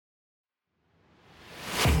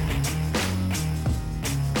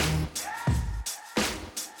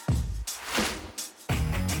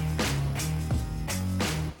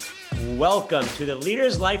Welcome to the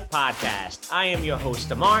Leader's Life Podcast. I am your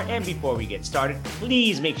host, Amar, and before we get started,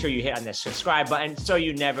 please make sure you hit on the subscribe button so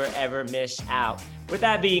you never, ever miss out. With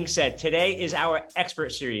that being said, today is our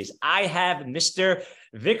expert series. I have Mr.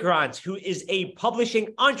 Vikrant, who is a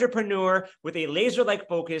publishing entrepreneur with a laser-like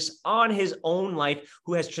focus on his own life,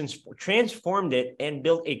 who has transformed it and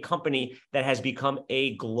built a company that has become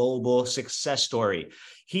a global success story.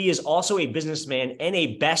 He is also a businessman and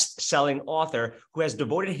a best-selling author who has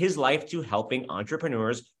devoted his life to helping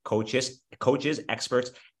entrepreneurs, coaches,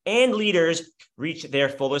 experts, and leaders reach their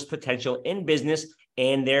fullest potential in business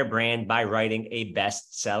and their brand by writing a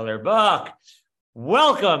bestseller book.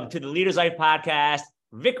 Welcome to the Leader's Life Podcast.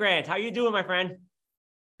 Vikrant, how you doing, my friend?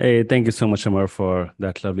 Hey, thank you so much, Amar, for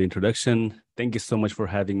that lovely introduction. Thank you so much for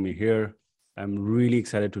having me here. I'm really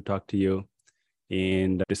excited to talk to you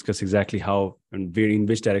and discuss exactly how and where in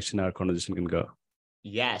which direction our conversation can go.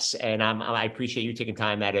 Yes, and I appreciate you taking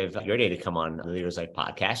time out of your day to come on the Leader's Life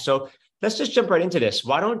Podcast. So let's just jump right into this.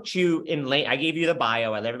 Why don't you, I gave you the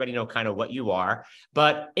bio, I let everybody know kind of what you are,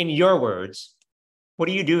 but in your words, what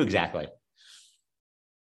do you do exactly?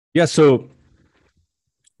 Yeah, so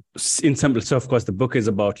of course, the book is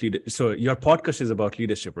about leadership. So your podcast is about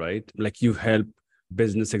leadership, right? Like you help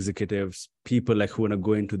business executives, people like who want to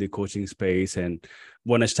go into the coaching space and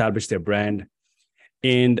want to establish their brand.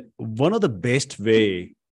 And one of the best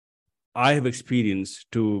way I have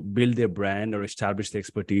experienced to build their brand or establish their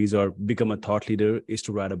expertise or become a thought leader is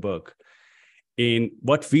to write a book. And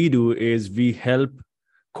what we do is we help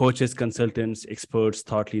coaches, consultants, experts,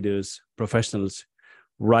 thought leaders, professionals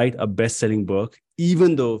write a best-selling book,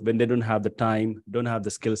 even though when they don't have the time, don't have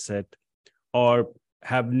the skill set, or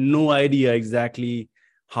have no idea exactly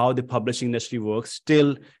how the publishing industry works,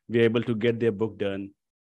 still we're able to get their book done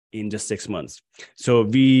in just 6 months. So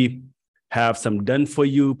we have some done for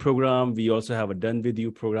you program. We also have a done with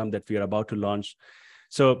you program that we are about to launch.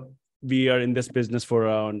 So we are in this business for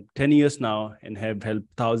around 10 years now and have helped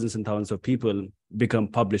thousands and thousands of people become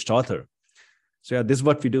published author. So yeah, this is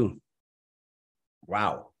what we do.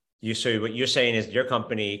 Wow. So what you're saying is your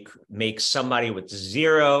company makes somebody with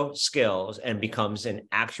zero skills and becomes an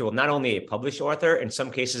actual, not only a published author, in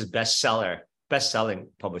some cases, best-selling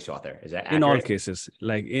published author. Is that accurate? In all cases,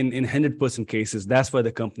 like in 100% cases, that's why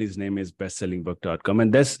the company's name is bestsellingbook.com.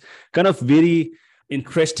 And that's kind of very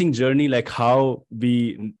interesting journey, like how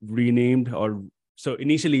we renamed so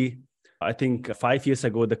initially, I think 5 years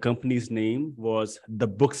ago, the company's name was The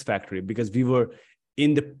Books Factory because we were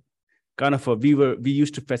in the we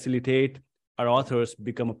used to facilitate our authors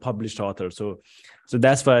become a published author. So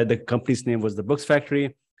that's why the company's name was The Books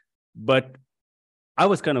Factory. But I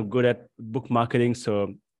was kind of good at book marketing.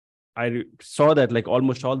 So I saw that like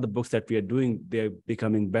almost all the books that we are doing, they're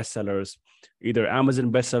becoming bestsellers, either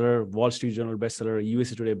Amazon bestseller, Wall Street Journal bestseller,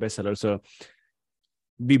 USA Today bestseller. So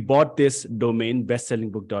we bought this domain,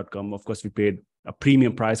 bestsellingbook.com. Of course, we paid a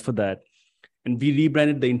premium price for that. And we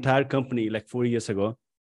rebranded the entire company like 4 years ago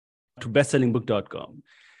to bestsellingbook.com.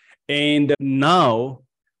 And now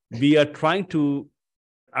we are trying to,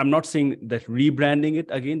 I'm not saying that rebranding it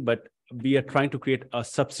again, but we are trying to create a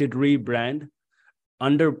subsidiary brand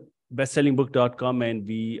under bestsellingbook.com. And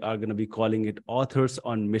we are going to be calling it Authors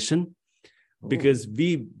on Mission, because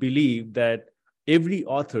we believe that every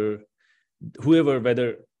author,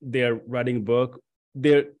 whether they're writing a book,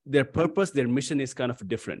 their purpose, their mission is kind of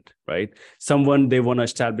different, right? Someone, they want to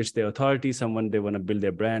establish their authority. Someone, they want to build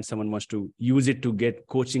their brand. Someone wants to use it to get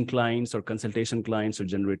coaching clients or consultation clients or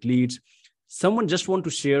generate leads. Someone just want to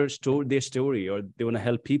share their story, or they want to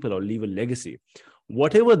help people or leave a legacy.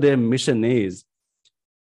 Whatever their mission is,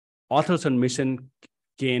 Authors on Mission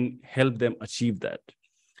can help them achieve that.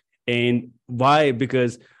 And why?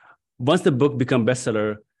 Because once the book becomes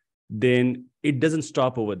bestseller, then it doesn't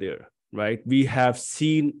stop over there. Right? We have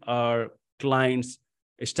seen our clients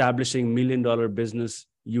establishing $1 million business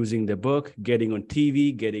using the book, getting on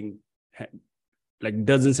TV, getting like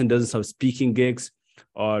dozens and dozens of speaking gigs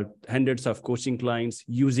or hundreds of coaching clients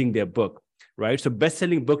using their book, right? So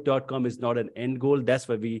bestsellingbook.com is not an end goal. That's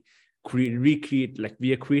why we recreate, like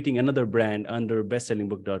we are creating another brand under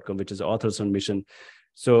bestsellingbook.com, which is Authors on Mission.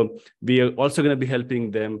 So we are also going to be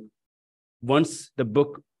helping them once the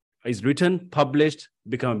book is written, published,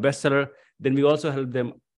 become a bestseller, then we also help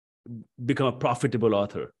them become a profitable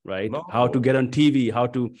author, right? Oh. How to get on TV, how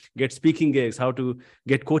to get speaking gigs, how to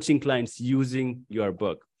get coaching clients using your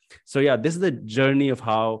book. So yeah, this is the journey of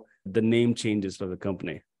how the name changes for the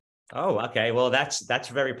company. Oh, okay. Well, that's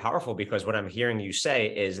very powerful, because what I'm hearing you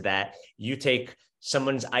say is that you take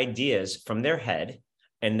someone's ideas from their head,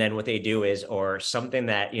 and then what they do is, or something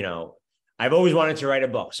that, I've always wanted to write a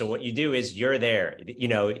book. So what you do is you're there,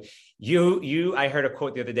 I heard a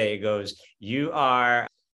quote the other day. It goes, you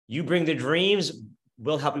bring the dreams,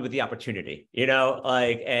 we'll help you with the opportunity,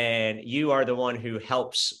 and you are the one who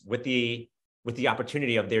helps with the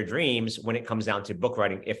opportunity of their dreams when it comes down to book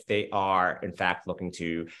writing, if they are in fact looking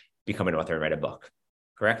to become an author and write a book.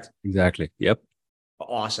 Correct? Exactly. Yep.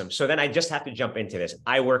 Awesome. So then I just have to jump into this.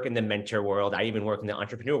 I work in the mentor world. I even work in the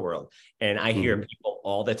entrepreneur world. And I hear people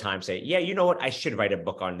all the time say, yeah, you know what? I should write a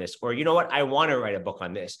book on this. Or you know what? I want to write a book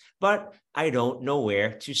on this, but I don't know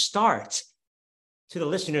where to start. To the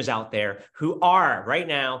listeners out there who are right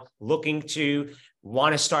now looking to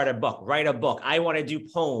want to start a book, write a book. I want to do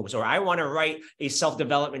poems, or I want to write a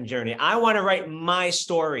self-development journey. I want to write my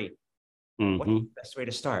story. What's the best way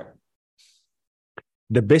to start?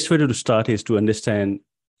 The best way to start is to understand,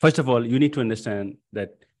 first of all, you need to understand that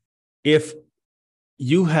if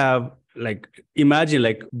you have imagine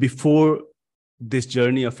before this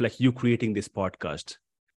journey of you creating this podcast,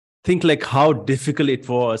 think how difficult it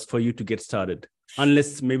was for you to get started,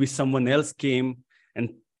 unless maybe someone else came and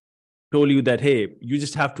told you that, hey, you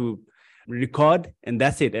just have to record and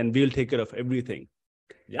that's it. And we'll take care of everything.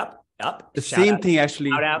 Yep. The same thing, actually.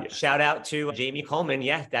 Shout out to Jamie Coleman.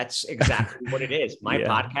 Yeah, that's exactly what it is. My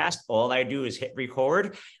podcast, all I do is hit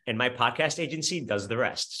record, and my podcast agency does the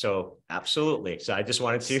rest. So absolutely. So I just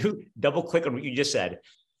wanted to double click on what you just said.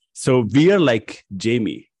 So we are like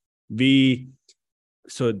Jamie.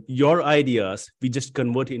 So your ideas, we just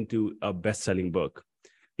convert into a best-selling book.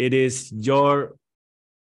 It is your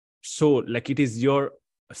soul, it is your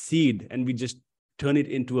seed, and we just turn it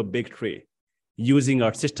into a big tray, using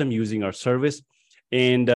our system, using our service.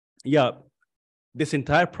 And this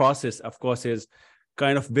entire process, of course, is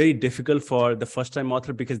kind of very difficult for the first-time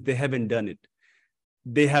author because they haven't done it.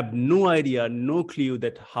 They have no idea, no clue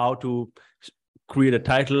that how to create a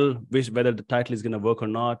title, whether the title is going to work or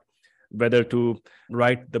not, whether to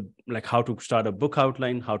write how to start a book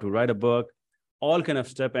outline, how to write a book, all kind of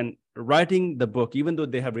stuff. And writing the book, even though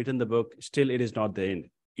they have written the book, still it is not the end.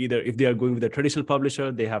 Either if they are going with a traditional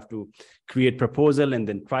publisher, they have to create proposal and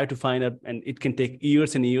then try to find and it can take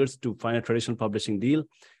years and years to find a traditional publishing deal.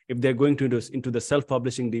 If they're going into the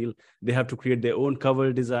self-publishing deal, they have to create their own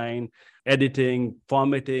cover design, editing,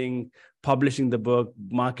 formatting, publishing the book,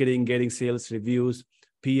 marketing, getting sales, reviews,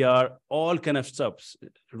 PR, all kind of stuff,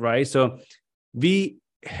 right? So we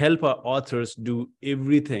help our authors do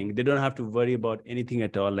everything. They don't have to worry about anything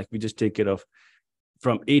at all. We just take care of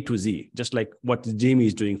from A to Z, just like what Jamie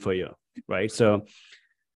is doing for you, right? So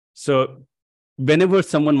whenever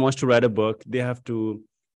someone wants to write a book, they have to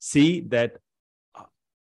see that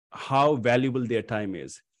how valuable their time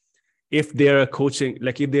is. If they're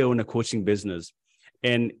if they own a coaching business,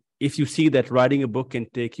 and if you see that writing a book can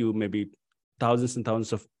take you maybe thousands and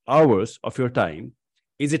thousands of hours of your time,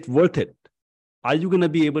 is it worth it? Are you going to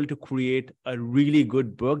be able to create a really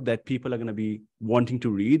good book that people are going to be wanting to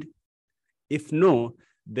read? If no,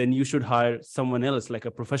 then you should hire someone else, like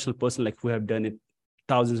a professional person, who have done it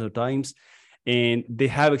thousands of times, and they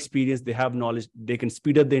have experience, they have knowledge, they can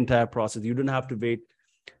speed up the entire process. You don't have to wait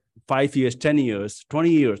 5 years, 10 years, 20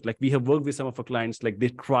 years. We have worked with some of our clients,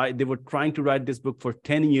 they were trying to write this book for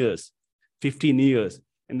 10 years, 15 years.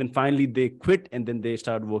 And then finally they quit, and then they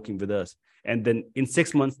started working with us. And then in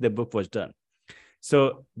 6 months, their book was done.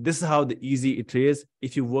 So this is how easy it is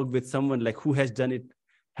if you work with someone who has done it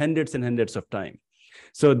hundreds and hundreds of times.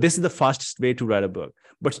 So this is the fastest way to write a book.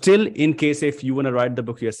 But still, in case if you want to write the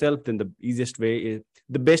book yourself, then the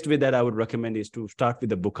best way that I would recommend is to start with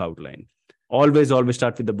the book outline. Always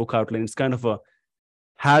start with the book outline. It's kind of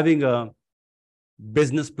having a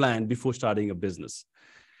business plan before starting a business.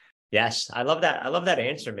 Yes, I love that. I love that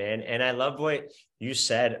answer, man. And I love what you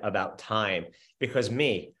said about time, because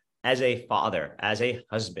me, as a father, as a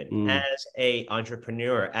husband, as a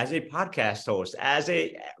entrepreneur, as a podcast host,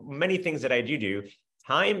 many things that I do,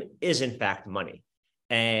 time is in fact money.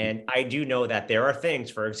 And I do know that there are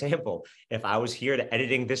things, for example, if I was here to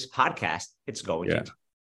editing this podcast, it's going to take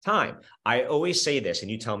time. I always say this,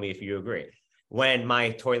 and you tell me if you agree. When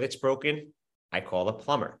my toilet's broken, I call a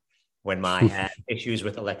plumber. When I have issues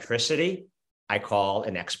with electricity, I call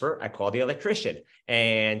an expert. I call the electrician.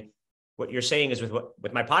 And what you're saying is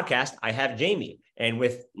with my podcast, I have Jamie. And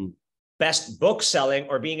with best book selling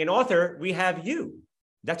or being an author, we have you.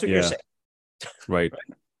 That's what you're saying. Right.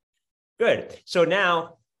 Good. So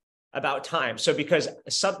now about time. So because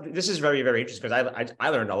this is very, very interesting, because I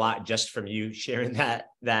learned a lot just from you sharing that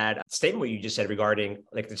statement what you just said regarding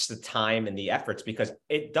it's the time and the efforts, because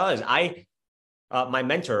it does. my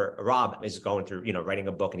mentor, Rob, is going through, writing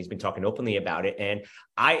a book, and he's been talking openly about it. And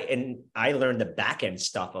I learned the back end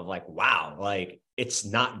stuff of like, wow, like it's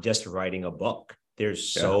not just writing a book. There's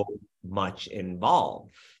so much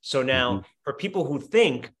involved. So now for people who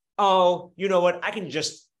think, oh, you know what, I can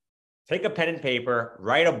just take a pen and paper,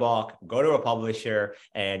 write a book, go to a publisher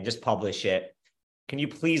and just publish it. Can you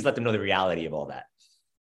please let them know the reality of all that?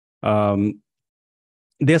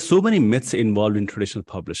 There are so many myths involved in traditional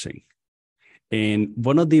publishing. And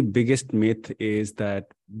one of the biggest myth is that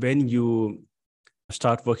when you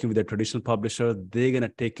start working with a traditional publisher, they're going to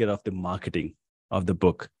take care of the marketing of the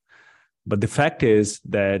book. But the fact is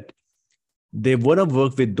that they want to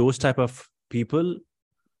work with those type of people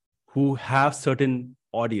who have certain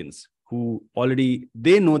audience, who already,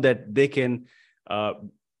 they know that they can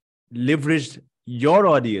leverage your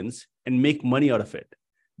audience and make money out of it.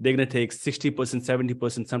 They're going to take 60%,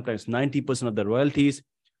 70%, sometimes 90% of the royalties.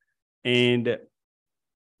 And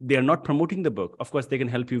they are not promoting the book. Of course, they can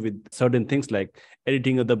help you with certain things like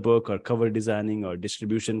editing of the book or cover designing or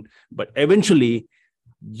distribution. But eventually,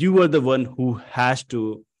 you are the one who has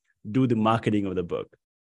to do the marketing of the book,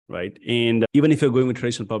 right? And even if you're going with a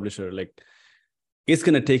traditional publisher, like it's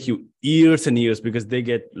going to take you years and years because they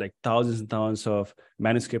get like thousands and thousands of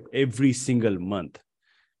manuscript every single month.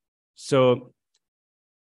 So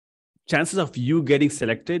chances of you getting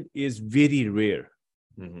selected is very rare.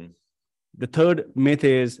 Mm-hmm. The third myth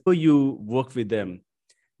is, if you work with them,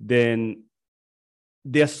 then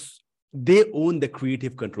they own the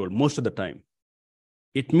creative control most of the time.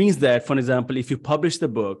 It means that, for example, if you publish the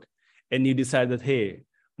book and you decide that, hey,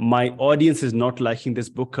 my audience is not liking this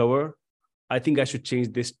book cover, I think I should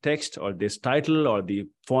change this text or this title or the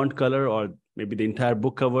font color or maybe the entire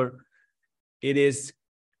book cover. It is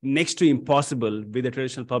next to impossible with a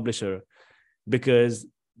traditional publisher because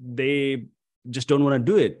they just don't want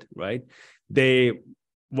to do it, right?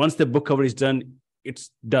 Once the book cover is done,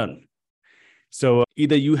 it's done. So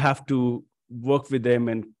either you have to work with them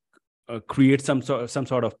and create some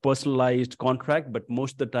sort of personalized contract, but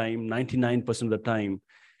most of the time, 99% of the time,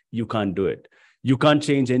 you can't do it. You can't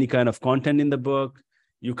change any kind of content in the book.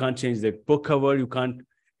 You can't change the book cover. You can't,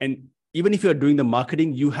 and even if you're doing the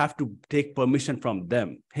marketing, you have to take permission from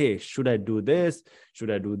them. Hey, should I do this?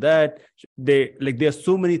 Should I do that? There are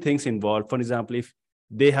so many things involved. For example, if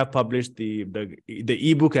they have published the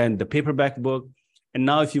ebook and the paperback book, and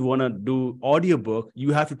now if you want to do audiobook,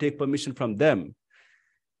 you have to take permission from them.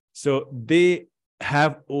 So they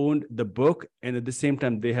have owned the book, and at the same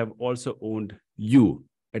time, they have also owned you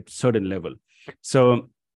at a certain level. So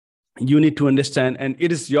you need to understand, and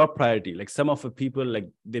it is your priority. Like some of the people, like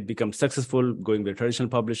they become successful going with a traditional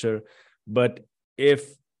publisher. But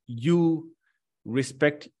if you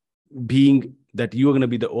respect being that you're going to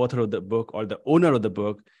be the author of the book or the owner of the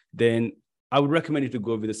book, then I would recommend you to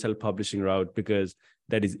go with the self-publishing route because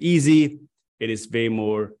that is easy. It is way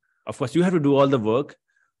more, of course, you have to do all the work,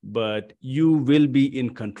 but you will be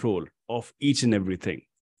in control of each and everything.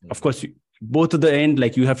 Mm-hmm. Of course, both at the end,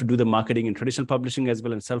 like you have to do the marketing in traditional publishing as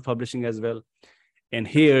well and self-publishing as well. And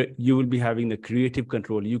here you will be having the creative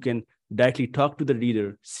control. You can directly talk to the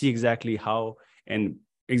reader, see exactly how and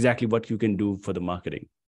exactly what you can do for the marketing.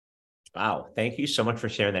 Wow. Thank you so much for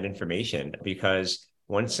sharing that information because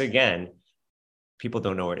once again, people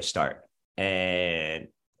don't know where to start. And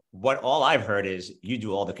all I've heard is you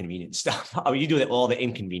do all the convenient stuff. You do all the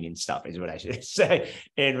inconvenient stuff is what I should say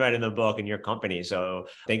in writing the book in your company. So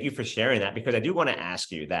thank you for sharing that because I do want to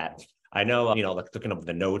ask you that. I know, like looking up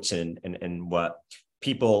the notes and what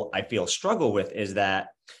people I feel struggle with is that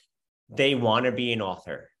they want to be an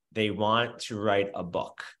author. They want to write a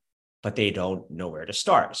book, but they don't know where to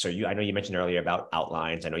start. So I know you mentioned earlier about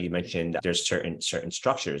outlines. I know you mentioned there's certain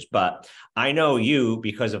structures, but I know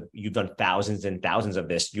because you've done thousands and thousands of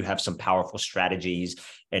this, you have some powerful strategies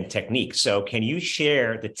and techniques. So can you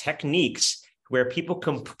share the techniques where people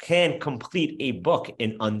can complete a book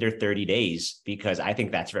in under 30 days? Because I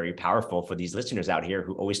think that's very powerful for these listeners out here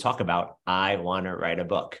who always talk about, I want to write a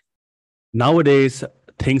book. Nowadays,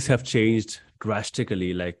 things have changed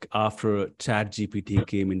drastically, like after ChatGPT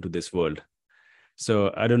came into this world.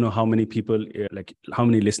 So I don't know how many people, like how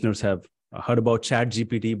many listeners have heard about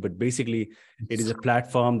ChatGPT, but basically it is a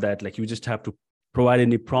platform that like you just have to provide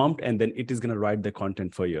any prompt and then it is going to write the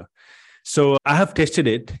content for you. So I have tested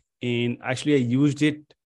it and actually I used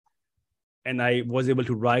it and I was able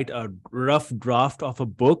to write a rough draft of a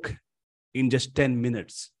book in just 10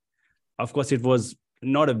 minutes. Of course, it was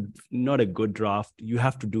not a good draft. You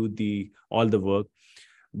have to do all the work,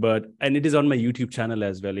 and it is on my YouTube channel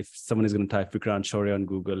as well. If someone is going to type Vikrant Shaurya on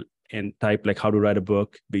Google and type like how to write a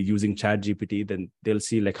book by using ChatGPT, then they'll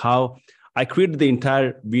see like how I created the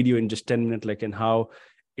entire video in just 10 minutes, like, and how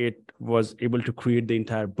it was able to create the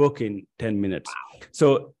entire book in 10 minutes.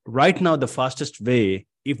 So right now, the fastest way,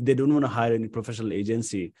 if they don't want to hire any professional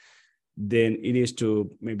agency, then it is to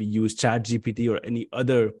maybe use ChatGPT or any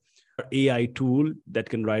other AI tool that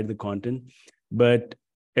can write the content. But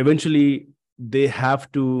eventually, they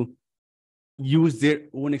have to use their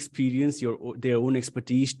own experience, their own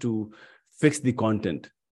expertise to fix the content.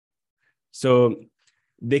 So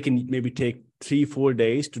they can maybe take 3-4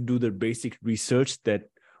 days to do the basic research that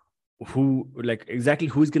exactly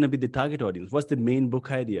who's going to be the target audience, what's the main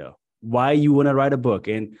book idea, why you want to write a book,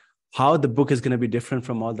 and how the book is going to be different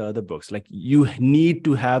from all the other books. Like, you need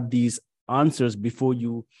to have these answers before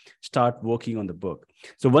you start working on the book.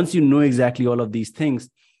 So once you know exactly all of these things,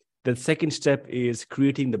 the second step is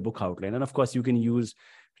creating the book outline. And of course, you can use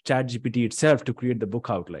ChatGPT itself to create the book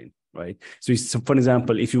outline, right? So for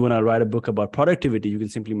example, if you want to write a book about productivity, you can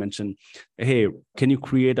simply mention, hey, can you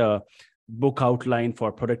create a book outline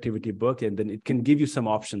for productivity book? And then it can give you some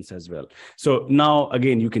options as well. So now,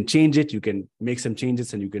 again, you can change it, you can make some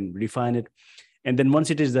changes, and you can refine it. And then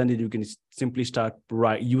once it is done, you can simply start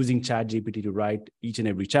using ChatGPT to write each and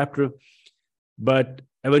every chapter. But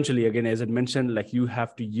eventually, again, as I mentioned, like, you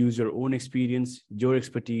have to use your own experience, your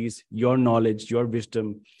expertise, your knowledge, your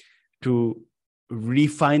wisdom to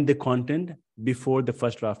refine the content before the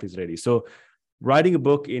first draft is ready. So writing a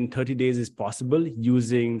book in 30 days is possible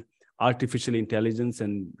using artificial intelligence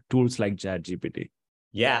and tools like ChatGPT.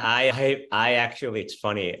 Yeah, I actually, it's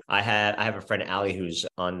funny. I have a friend, Ali, who's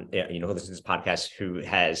on, who listens to this podcast, who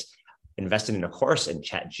has invested in a course in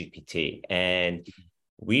ChatGPT, and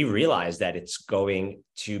we realized that it's going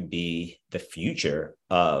to be the future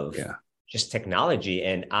of just technology.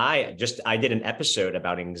 And I did an episode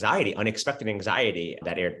about anxiety, unexpected anxiety,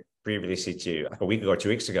 that aired previously to a week ago, 2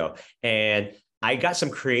 weeks ago, and I got some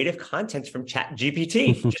creative content from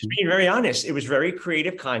ChatGPT. Just being very honest, it was very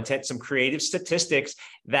creative content, some creative statistics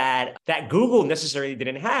that Google necessarily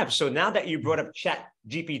didn't have. So now that you brought up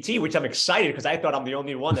ChatGPT, which I'm excited, because I thought I'm the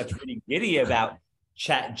only one that's really giddy about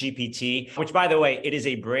ChatGPT, which, by the way, it is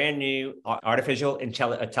a brand new artificial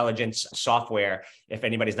intelligence software, if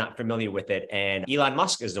anybody's not familiar with it. And Elon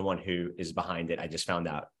Musk is the one who is behind it. I just found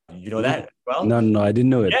out. You know that as well? No, I didn't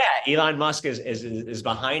know it. Yeah, Elon Musk is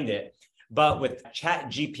behind it. But with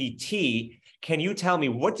ChatGPT, can you tell me,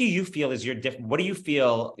 what do you feel is the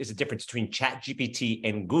difference between ChatGPT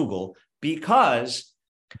and Google? Because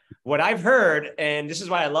what I've heard, and this is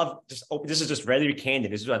why I love this is just very candid.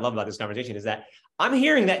 This is what I love about this conversation, is that I'm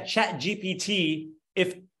hearing that ChatGPT,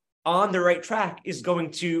 if on the right track, is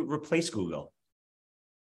going to replace Google.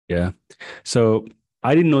 Yeah. So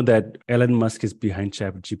I didn't know that Elon Musk is behind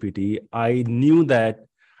ChatGPT. I knew that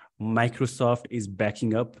Microsoft is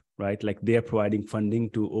backing up, right? Like, they are providing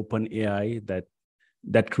funding to OpenAI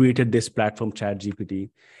that created this platform,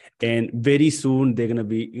 ChatGPT. And very soon they're going to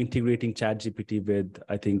be integrating ChatGPT with,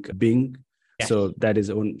 I think, Bing. Yes. So that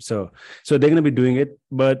is so they're going to be doing it.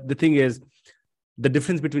 But the thing is, the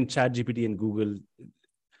difference between ChatGPT and Google.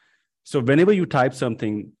 So whenever you type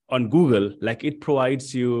something on Google, like, it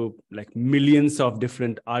provides you like millions of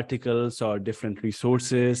different articles or different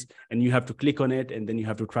resources, and you have to click on it, and then you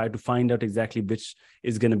have to try to find out exactly which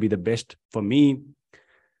is going to be the best for me.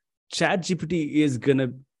 ChatGPT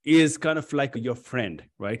is kind of like your friend,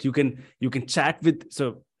 right? You can chat with,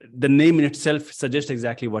 so the name in itself suggests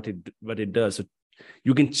exactly what it does. So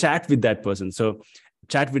you can chat with that person. So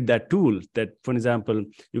chat with that tool that, for example,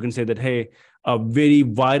 you can say that, hey,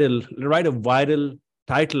 write a viral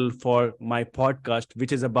title for my podcast,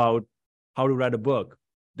 which is about how to write a book.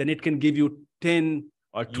 Then it can give you 10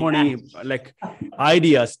 or 20 like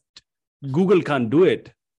ideas. Google can't do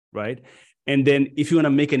it, right? And then if you want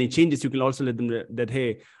to make any changes, you can also let them that,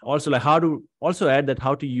 hey, also like how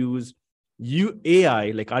to use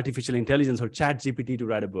AI, like artificial intelligence or ChatGPT, to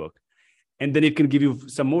write a book. And then it can give you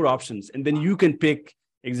some more options. And then you can pick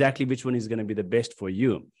exactly which one is going to be the best for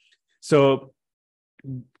you. So,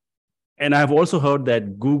 and I've also heard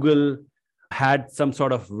that Google had some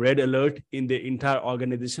sort of red alert in the entire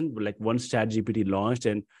organization, like once ChatGPT launched,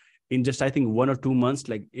 and in just, I think, 1 or 2 months,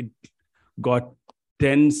 like, it got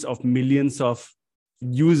tens of millions of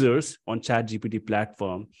users on ChatGPT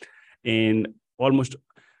platform. And almost,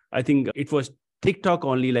 I think it was TikTok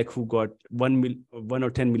only, like, who got 1 or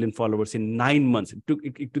 10 million followers in 9 months.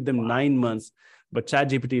 It took them 9 months, but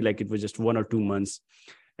ChatGPT, like, it was just 1 or 2 months.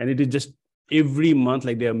 And it is just every month,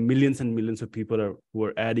 like, there are millions and millions of people who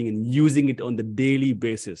are adding and using it on the daily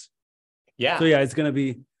basis. Yeah. So yeah, it's going to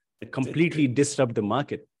be completely disrupt the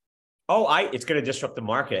market. It's going to disrupt the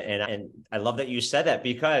market. And I love that you said that,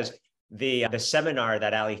 because the seminar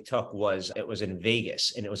that Ali took was in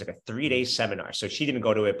Vegas, and it was like a 3-day seminar. So she didn't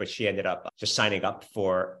go to it, but she ended up just signing up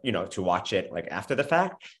for, to watch it like after the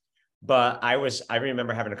fact. But I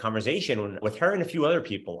remember having a conversation with her and a few other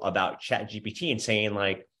people about ChatGPT and saying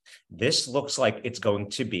like, this looks like it's going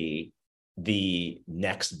to be the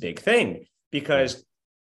next big thing. Because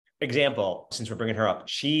example, since we're bringing her up,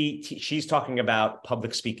 she's talking about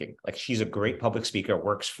public speaking. Like, she's a great public speaker,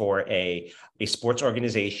 works for a sports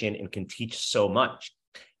organization and can teach so much.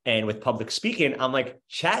 And with public speaking, I'm like,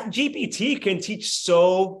 ChatGPT can teach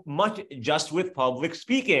so much just with public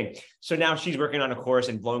speaking. So now she's working on a course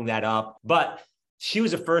and blowing that up. But she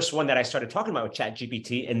was the first one that I started talking about with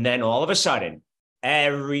ChatGPT. And then all of a sudden,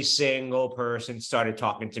 every single person started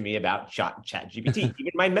talking to me about ChatGPT.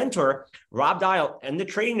 Even my mentor, Rob Dial, and the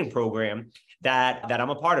training program that I'm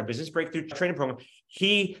a part of, Business Breakthrough Training Program,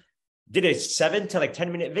 he did a 7 to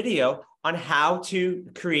 10-minute video on how to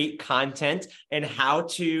create content and how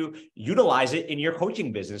to utilize it in your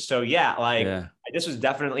coaching business. So this was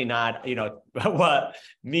definitely not, what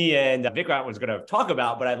me and Vikrant was going to talk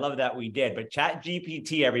about, but I love that we did. But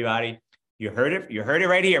ChatGPT, everybody, you heard it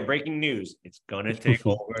right here. Breaking news. It's going to take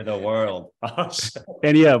over the world.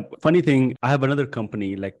 And funny thing, I have another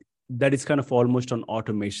company that is kind of almost on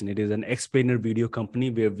automation. It is an explainer video company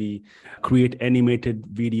where we create animated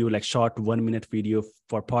video, like short 1-minute video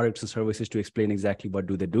for products and services to explain exactly what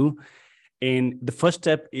do they do. And the first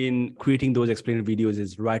step in creating those explainer videos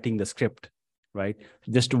is writing the script, right?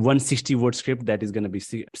 Just 160-word script that is going to be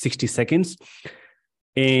 60 seconds.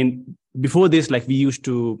 And before this, we used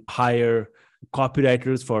to hire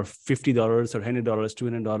copywriters for $50 or $100,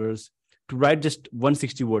 $200 to write just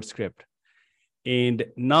 160-word script. And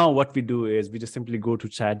now what we do is we just simply go to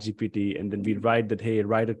ChatGPT and then we write that, hey,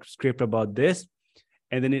 write a script about this.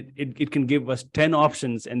 And then it can give us 10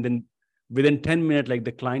 options. And then within 10 minutes,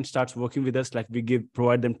 the client starts working with us, we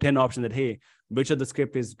provide them 10 options that, hey, which of the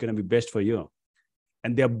script is going to be best for you?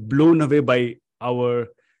 And they're blown away by our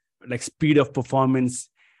speed of performance.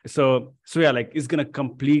 So it's going to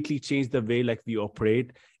completely change the way we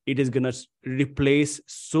operate. It is going to replace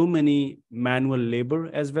so many manual labor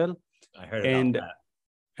as well. I heard about that.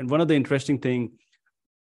 And one of the interesting thing,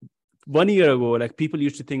 1 year ago, people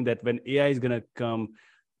used to think that when AI is going to come,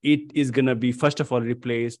 it is going to be, first of all,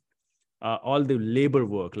 replace all the labor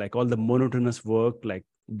work, all the monotonous work,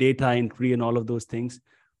 data entry and all of those things.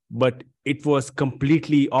 But it was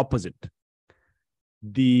completely opposite.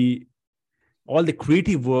 All the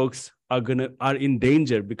creative works are in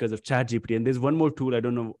danger because of ChatGPT. And there's one more tool, I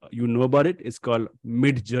don't know, you know about it. It's called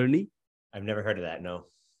Midjourney. I've never heard of that. No.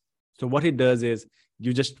 So what it does is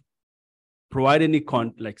you just provide any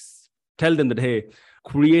tell them that, hey,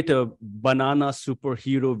 create a banana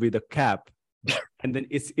superhero with a cap. And then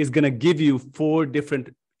it's going to give you 4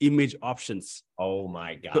 different image options. Oh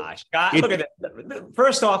my gosh. Look at that.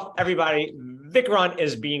 First off, everybody, Vikrant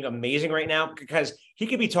is being amazing right now because he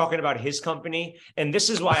could be talking about his company. And this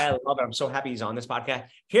is why I love it. I'm so happy he's on this podcast.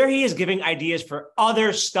 Here he is giving ideas for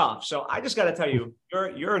other stuff. So I just got to tell you,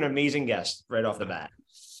 you're an amazing guest right off the bat.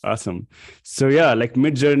 Awesome. So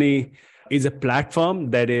Midjourney is a platform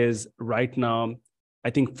that is right now, I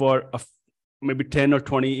think for maybe 10 or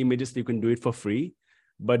 20 images, you can do it for free.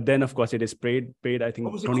 But then, of course, it is paid I think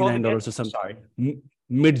 $29 or something. Sorry.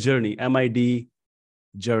 Midjourney, MID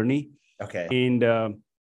Journey. Okay. And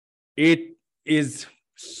it is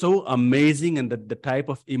so amazing. And the type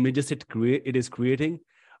of images it is creating.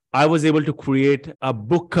 I was able to create a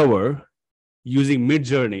book cover using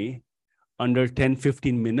Midjourney under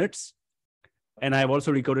 10-15 minutes. And I've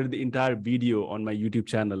also recorded the entire video on my YouTube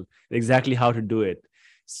channel, exactly how to do it.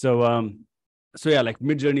 So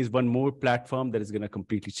Midjourney is one more platform that is going to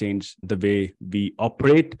completely change the way we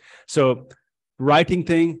operate. So writing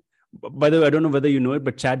thing, by the way, I don't know whether you know it,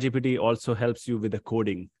 but ChatGPT also helps you with the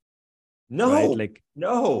coding. No, right?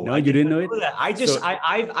 no, you didn't know it.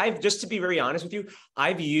 I've just to be very honest with you,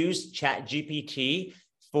 I've used ChatGPT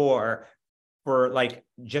for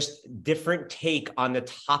just different take on the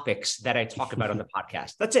topics that I talk about on the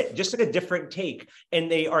podcast. That's it. Just a different take.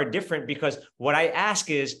 And they are different because what I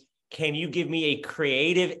ask is, can you give me a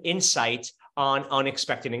creative insight on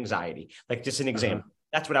unexpected anxiety? Just an example.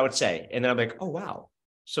 That's what I would say. And then I'm like, oh, wow.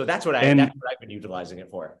 So that's what I've been utilizing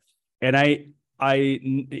it for. And I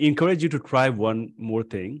encourage you to try one more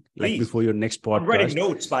thing, before your next podcast. I'm writing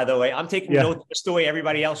notes, by the way. I'm taking notes just the way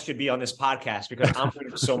everybody else should be on this podcast because I'm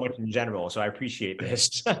learning so much in general. So I appreciate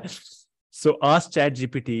this. So ask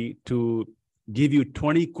ChatGPT to give you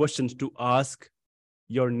 20 questions to ask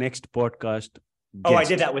your next podcast Oh, I guest.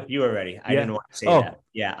 did that with you already. I Yeah. didn't want to say Oh. that.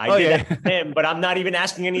 Yeah, I Oh, did yeah. that with him, but I'm not even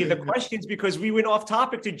asking any of the questions because we went off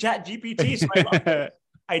topic to Chat GPT. So I love it.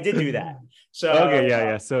 I did do that. So Okay. Yeah.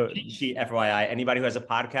 Yeah. So cheat sheet, FYI, anybody who has a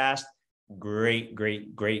podcast, great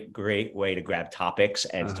way to grab topics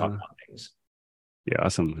and to talk uh-huh. about things. Yeah.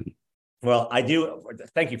 Awesome. Well, I do.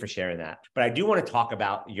 Thank you for sharing that. But I do want to talk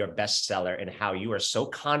about your bestseller and how you are so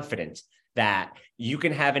confident that you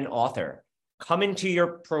can have an author come into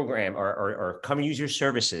your program or come use your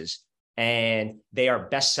services and they are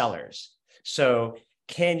bestsellers. So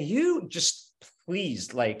can you just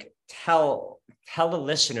please like tell the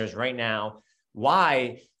listeners right now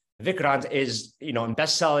why Vikrant is, in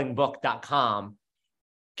bestsellingbook.com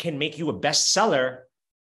can make you a bestseller,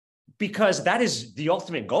 because that is the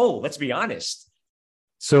ultimate goal. Let's be honest.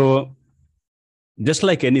 So just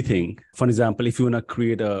like anything, for example, if you want to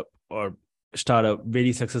create or start a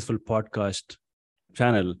very successful podcast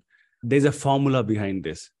channel, there's a formula behind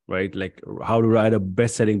this, right? Like how to write a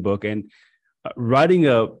best-selling book, and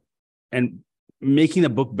and making a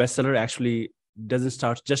book bestseller actually doesn't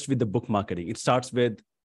start just with the book marketing. It starts with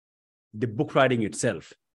the book writing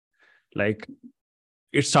itself. Like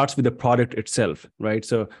it starts with the product itself, right?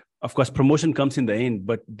 So of course, promotion comes in the end,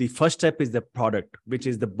 but the first step is the product, which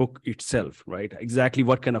is the book itself, right? Exactly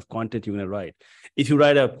what kind of content you're going to write. If you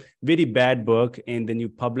write a very bad book and then you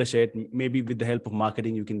publish it, maybe with the help of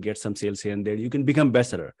marketing, you can get some sales here and there. You can become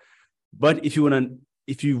bestseller. But if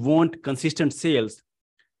you want consistent sales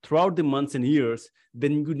throughout the months and years,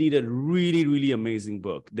 then you need a really, really amazing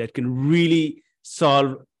book that can really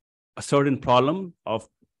solve a certain problem of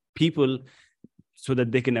people, so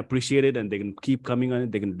that they can appreciate it and they can keep coming on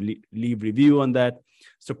it. They can leave review on that.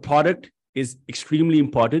 So product is extremely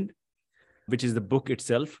important, which is the book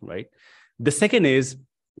itself, right? The second is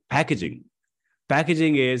packaging.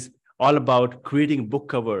 Packaging is all about creating book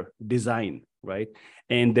cover design, right?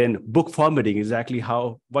 And then book formatting, exactly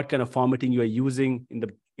what kind of formatting you are using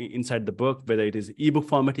inside the book, whether it is ebook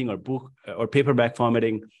formatting or book or paperback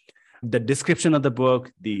formatting. The description of the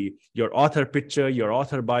book, your author picture, your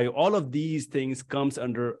author bio, all of these things comes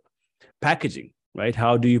under packaging, right?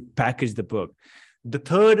 How do you package the book? The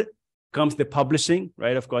third comes the publishing,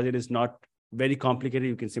 right? Of course, it is not very complicated.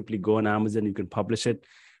 You can simply go on Amazon, you can publish it.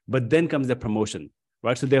 But then comes the promotion,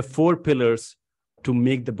 right? So there are 4 pillars to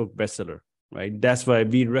make the book bestseller, right? That's why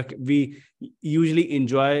we usually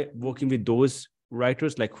enjoy working with those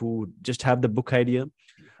writers like who just have the book idea,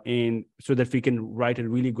 and so that we can write a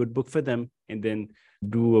really good book for them and then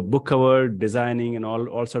do a book cover designing and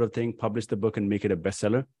all sort of thing, publish the book and make it a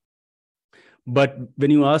bestseller. But when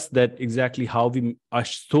you ask that exactly how we are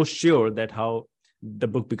so sure that how the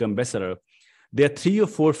book become bestseller, there are 3 or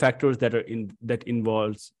 4 factors that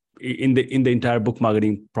involves in the entire book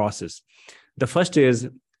marketing process. The first is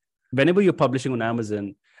whenever you're publishing on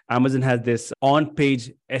Amazon has this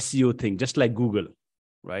on-page SEO thing, just like Google,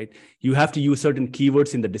 right? You have to use certain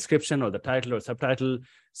keywords in the description or the title or subtitle,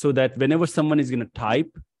 so that whenever someone is going to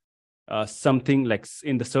type something like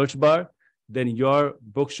in the search bar, then your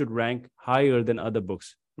book should rank higher than other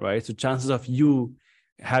books, right? So chances of you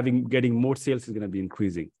getting more sales is going to be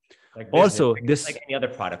increasing. Like business, Also, like any other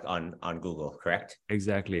product on Google, correct?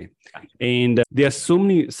 Exactly. And there are some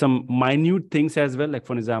minute things as well. Like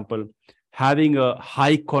for example, having a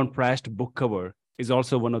high contrast book cover is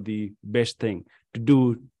also one of the best thing to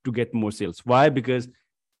do to get more sales. Why? Because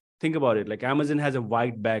think about it, like Amazon has a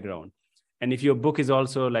white background. And if your book is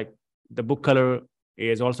also like the book color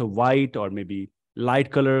is also white or maybe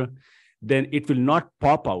light color, then it will not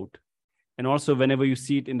pop out. And also whenever you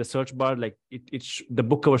see it in the search bar, like the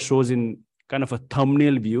book cover shows in kind of a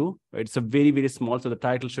thumbnail view, right? It's a very, very small. So the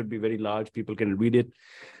title should be very large. People can read it.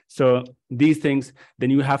 So these things, then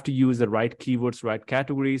you have to use the right keywords, right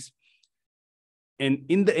categories. And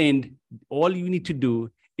in the end, all you need to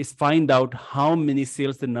do is find out how many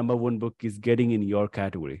sales the number 1 book is getting in your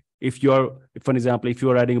category. For example, if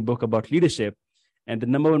you're writing a book about leadership and the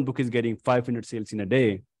number 1 book is getting 500 sales in a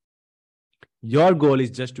day, your goal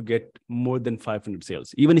is just to get more than 500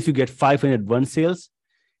 sales. Even if you get 501 sales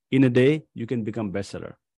in a day, you can become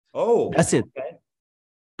bestseller. Oh, that's it. Okay.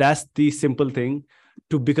 That's the simple thing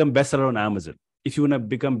to become bestseller on Amazon. If you want to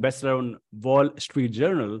become bestseller on Wall Street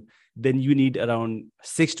Journal, then you need around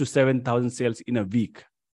 6,000 to 7,000 sales in a week.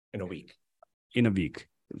 In a week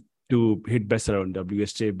To hit bestseller on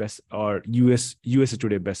WSJ best or USA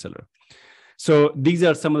Today bestseller. So these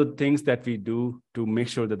are some of the things that we do to make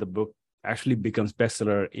sure that the book actually becomes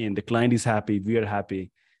bestseller and the client is happy, we are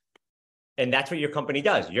happy. And that's what your company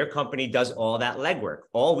does. Your company does all that legwork.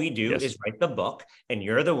 All we do is write the book, and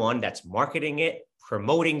you're the one that's marketing it,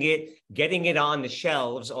 promoting it, getting it on the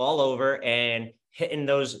shelves all over, and checking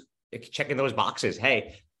those boxes.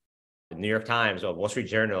 Hey, the New York Times or Wall Street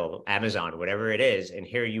Journal, Amazon, whatever it is. And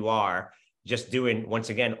here you are just doing, once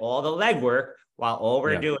again, all the legwork while all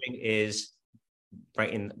we're doing is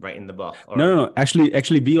writing the book. No.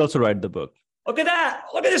 Actually, we also write the book. Look at that.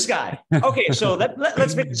 Look at this guy. Okay, so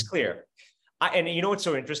let's make this clear. And you know what's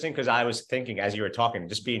so interesting? Because I was thinking as you were talking,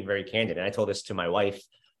 just being very candid, and I told this to my wife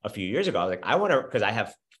a few years ago. I was like, I want to, because I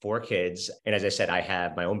have 4 kids. And as I said, I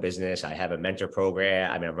have my own business. I have a mentor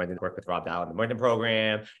program. I mean, I'm running work with Rob Dowell in the mentor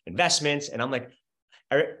program, investments. And I'm like,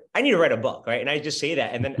 I need to write a book, right? And I just say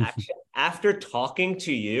that. And then actually, after talking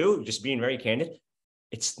to you, just being very candid,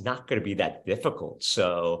 it's not going to be that difficult.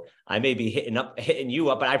 So I may be hitting you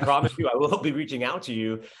up, but I promise you, I will be reaching out to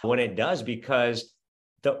you when it does, because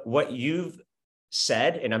what you've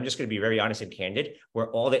said, and I'm just going to be very honest and candid,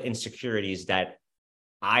 were all the insecurities that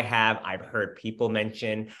I've heard people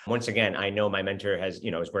mention. Once again, I know my mentor is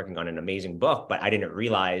working on an amazing book, but I didn't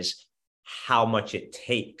realize how much it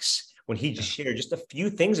takes. When he just shared just a few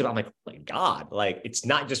things about, I'm like, oh my God, like it's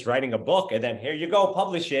not just writing a book and then here you go,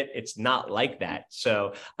 publish it. It's not like that.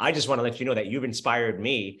 So I just want to let you know that you've inspired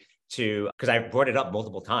me because I brought it up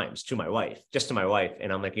multiple times to my wife.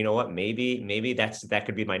 And I'm like, you know what, maybe that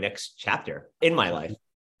could be my next chapter in my life.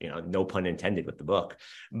 No pun intended with the book.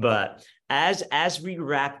 But as we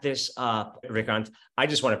wrap this up, Vikrant, I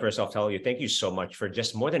just want to first off tell you, thank you so much for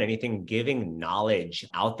just more than anything, giving knowledge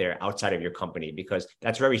out there outside of your company, because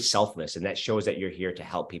that's very selfless and that shows that you're here to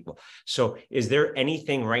help people. So is there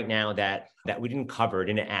anything right now that we didn't cover,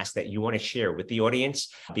 didn't ask, that you want to share with the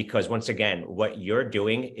audience? Because once again, what you're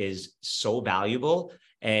doing is so valuable.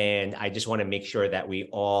 And I just want to make sure that we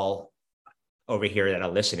all over here that are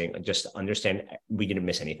listening just understand we didn't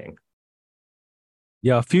miss anything.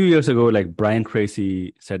 Yeah, a few years ago, like Brian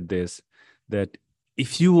Tracy said this, that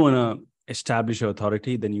if you want to establish your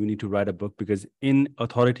authority, then you need to write a book, because in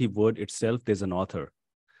authority word itself, there's an author.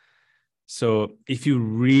 So if you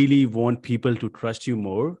really want people to trust you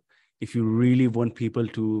more, if you really want people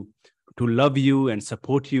to love you and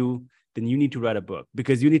support you, then you need to write a book,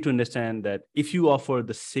 because you need to understand that if you offer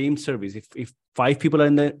the same service, if 5 people are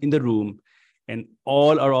in the room and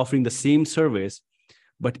all are offering the same service,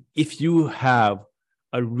 but if you have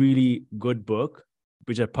a really good book,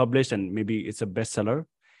 which are published and maybe it's a bestseller,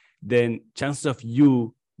 then chances of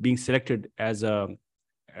you being selected as a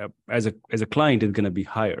client is going to be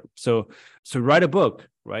higher. So write a book,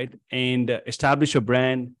 right? And establish your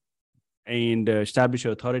brand and establish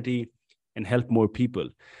your authority and help more people.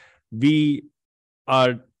 We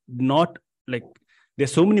are not like,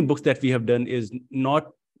 there's so many books that we have done is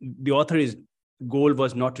not, the author's goal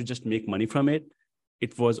was not to just make money from it.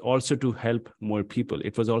 It was also to help more people.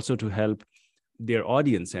 It was also to help their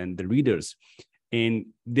audience and the readers, and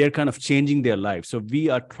they're kind of changing their lives. So we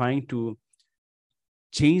are trying to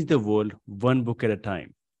change the world one book at a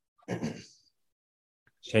time.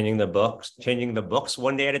 Changing the books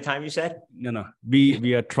one day at a time, you said? No.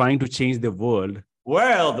 We are trying to change the world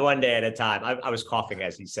one day at a time. I was coughing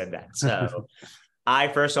as he said that. So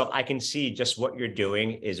first off, I can see just what you're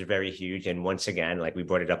doing is very huge. And once again, like we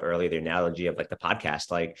brought it up earlier, the analogy of like the podcast,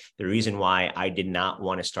 like the reason why I did not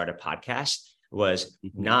want to start a podcast was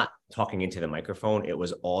not talking into the microphone. It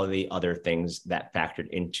was all the other things that factored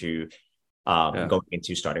into going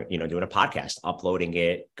into starting, doing a podcast, uploading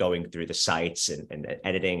it, going through the sites and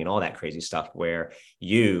editing and all that crazy stuff, where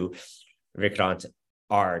you, Vikrant,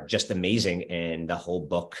 are just amazing in the whole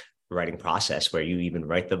book writing process, where you even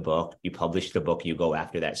write the book, you publish the book, you go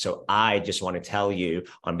after that. So I just want to tell you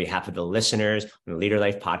on behalf of the listeners on the Leader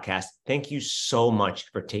Life podcast, thank you so much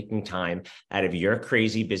for taking time out of your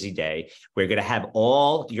crazy busy day. We're going to have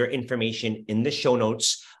all your information in the show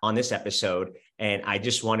notes on this episode. And I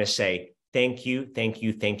just want to say thank you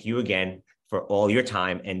again for all your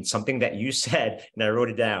time. And something that you said, and I wrote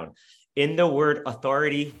it down, in the word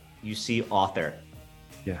authority, you see author.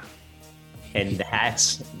 Yeah. And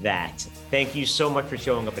that's that. Thank you so much for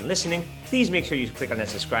showing up and listening. Please make sure you click on that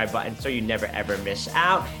subscribe button so you never, ever miss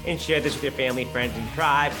out, and share this with your family, friends, and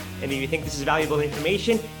tribe. And if you think this is valuable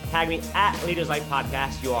information, tag me at Leaders Life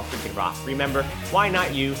Podcast. You all freaking rock. Remember, why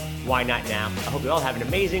not you? Why not now? I hope you all have an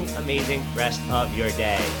amazing, amazing rest of your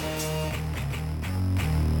day.